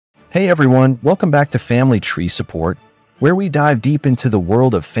Hey everyone, welcome back to Family Tree Support, where we dive deep into the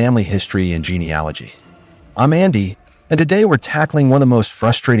world of family history and genealogy. I'm Andy, and today we're tackling one of the most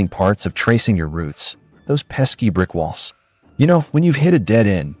frustrating parts of tracing your roots, those pesky brick walls. You know, when you've hit a dead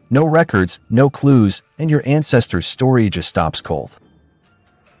end, no records, no clues, and your ancestor's story just stops cold.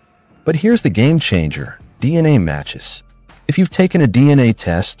 But here's the game changer, DNA matches. If you've taken a DNA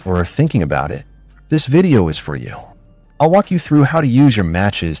test or are thinking about it, this video is for you. I'll walk you through how to use your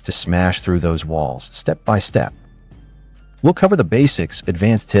matches to smash through those walls, step by step. We'll cover the basics,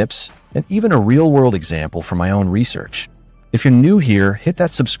 advanced tips, and even a real-world example from my own research. If you're new here, hit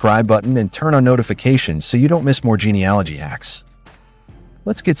that subscribe button and turn on notifications so you don't miss more genealogy hacks.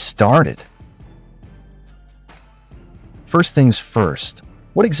 Let's get started. First things first,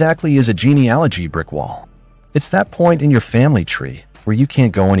 what exactly is a genealogy brick wall? It's that point in your family tree where you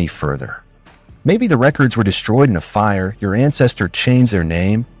can't go any further. Maybe the records were destroyed in a fire, your ancestor changed their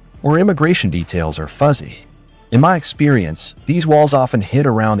name, or immigration details are fuzzy. In my experience, these walls often hit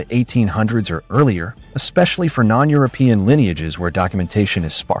around the 1800s or earlier, especially for non-European lineages where documentation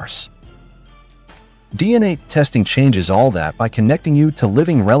is sparse. DNA testing changes all that by connecting you to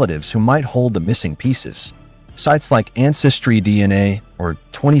living relatives who might hold the missing pieces. Sites like AncestryDNA or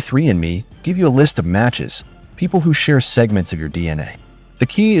 23andMe give you a list of matches, people who share segments of your DNA. The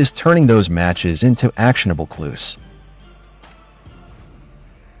key is turning those matches into actionable clues.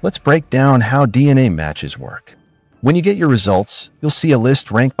 Let's break down how DNA matches work. When you get your results, you'll see a list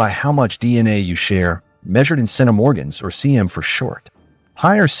ranked by how much DNA you share, measured in centimorgans or cm for short.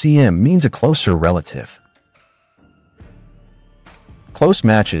 Higher cm means a closer relative. Close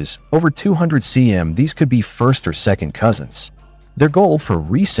matches, over 200 cm, these could be first or second cousins. They're gold for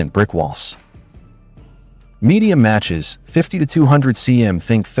recent brick walls. Medium matches, 50 to 200 cm,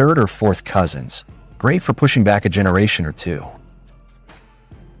 think third or fourth cousins. Great for pushing back a generation or two.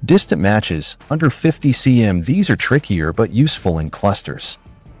 Distant matches, under 50 cm, these are trickier but useful in clusters.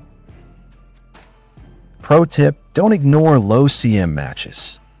 Pro tip, don't ignore low cm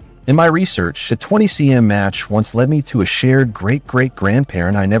matches. In my research, a 20 cm match once led me to a shared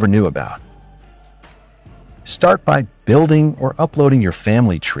great-great-grandparent I never knew about. Start by building or uploading your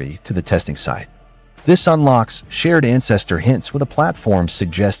family tree to the testing site. This unlocks shared ancestor hints with a platform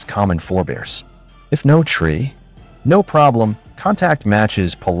suggests common forebears. If no tree, no problem, contact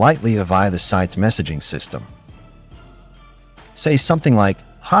matches politely via the site's messaging system. Say something like,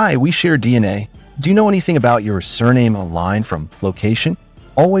 "Hi, we share DNA. Do you know anything about your surname aligned from location?"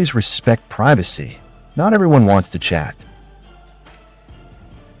 Always respect privacy. Not everyone wants to chat.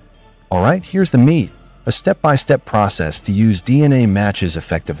 Alright, here's the meat, a step-by-step process to use DNA matches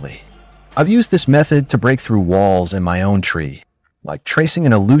effectively. I've used this method to break through walls in my own tree, like tracing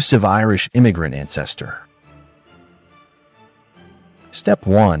an elusive Irish immigrant ancestor. Step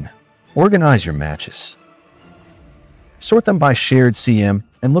 1. Organize your matches. Sort them by shared CM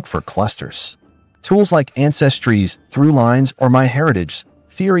and look for clusters. Tools like Ancestry's Through Lines or MyHeritage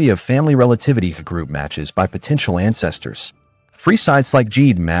theory of family relativity group matches by potential ancestors. Free sites like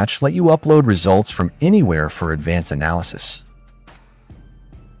GEDmatch let you upload results from anywhere for advanced analysis.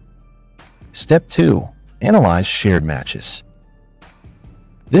 Step 2. Analyze shared matches.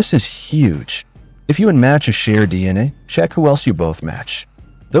 This is huge. If you and match a shared DNA, check who else you both match.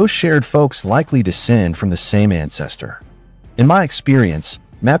 Those shared folks likely descend from the same ancestor. In my experience,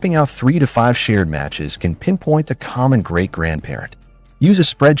 mapping out 3 to 5 shared matches can pinpoint a common great-grandparent. Use a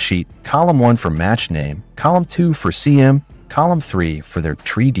spreadsheet, column 1 for match name, column 2 for CM, column 3 for their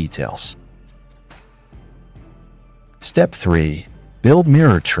tree details. Step 3. Build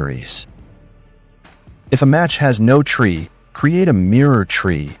mirror trees. If a match has no tree, create a mirror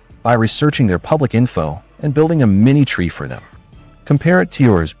tree by researching their public info and building a mini tree for them. Compare it to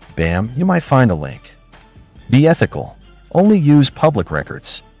yours, bam, you might find a link. Be ethical. Only use public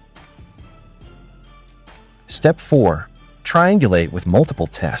records. Step 4. Triangulate with multiple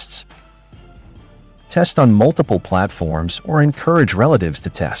tests. Test on multiple platforms or encourage relatives to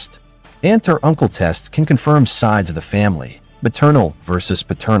test. Aunt or uncle tests can confirm sides of the family, maternal versus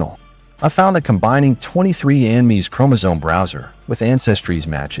paternal. I found that combining 23andMe's chromosome browser with Ancestry's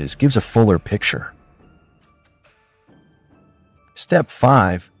matches gives a fuller picture. Step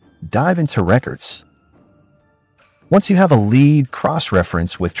 5. Dive into records. Once you have a lead,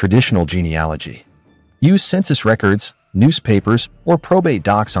 cross-reference with traditional genealogy. Use census records, newspapers, or probate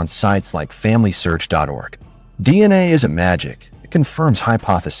docs on sites like FamilySearch.org. DNA isn't magic, it confirms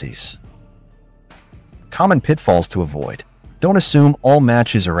hypotheses. Common pitfalls to avoid. Don't assume all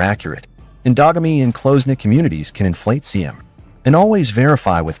matches are accurate. Endogamy in close-knit communities can inflate CM. And always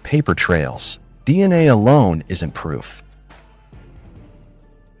verify with paper trails. DNA alone isn't proof.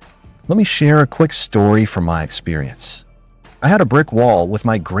 Let me share a quick story from my experience. I had a brick wall with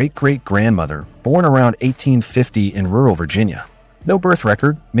my great-great-grandmother, born around 1850 in rural Virginia. No birth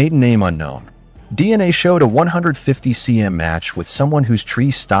record, maiden name unknown. DNA showed a 150 cm match with someone whose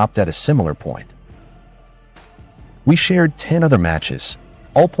tree stopped at a similar point. We shared 10 other matches,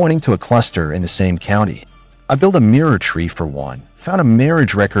 all pointing to a cluster in the same county. I built a mirror tree for one, found a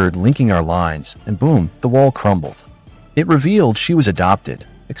marriage record linking our lines, and boom, the wall crumbled. It revealed she was adopted,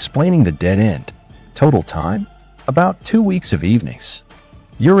 explaining the dead end. Total time? About 2 weeks of evenings.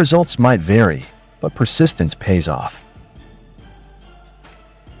 Your results might vary, but persistence pays off.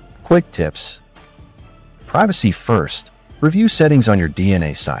 Quick tips. Privacy first. Review settings on your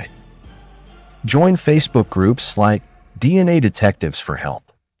DNA site. Join Facebook groups like DNA Detectives for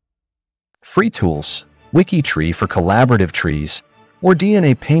help. Free tools, WikiTree for collaborative trees, or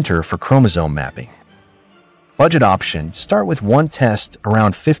DNA Painter for chromosome mapping. Budget option, start with one test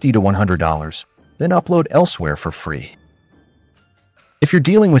around $50 to $100, then upload elsewhere for free. If you're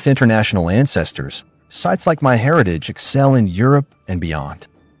dealing with international ancestors, sites like MyHeritage excel in Europe and beyond.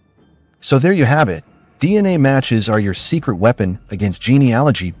 So there you have it. DNA matches are your secret weapon against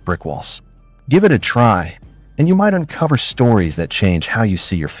genealogy brick walls. Give it a try, and you might uncover stories that change how you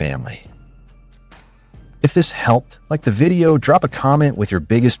see your family. If this helped, like the video, drop a comment with your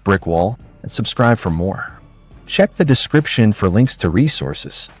biggest brick wall, and subscribe for more. Check the description for links to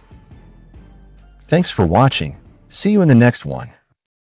resources. Thanks for watching. See you in the next one.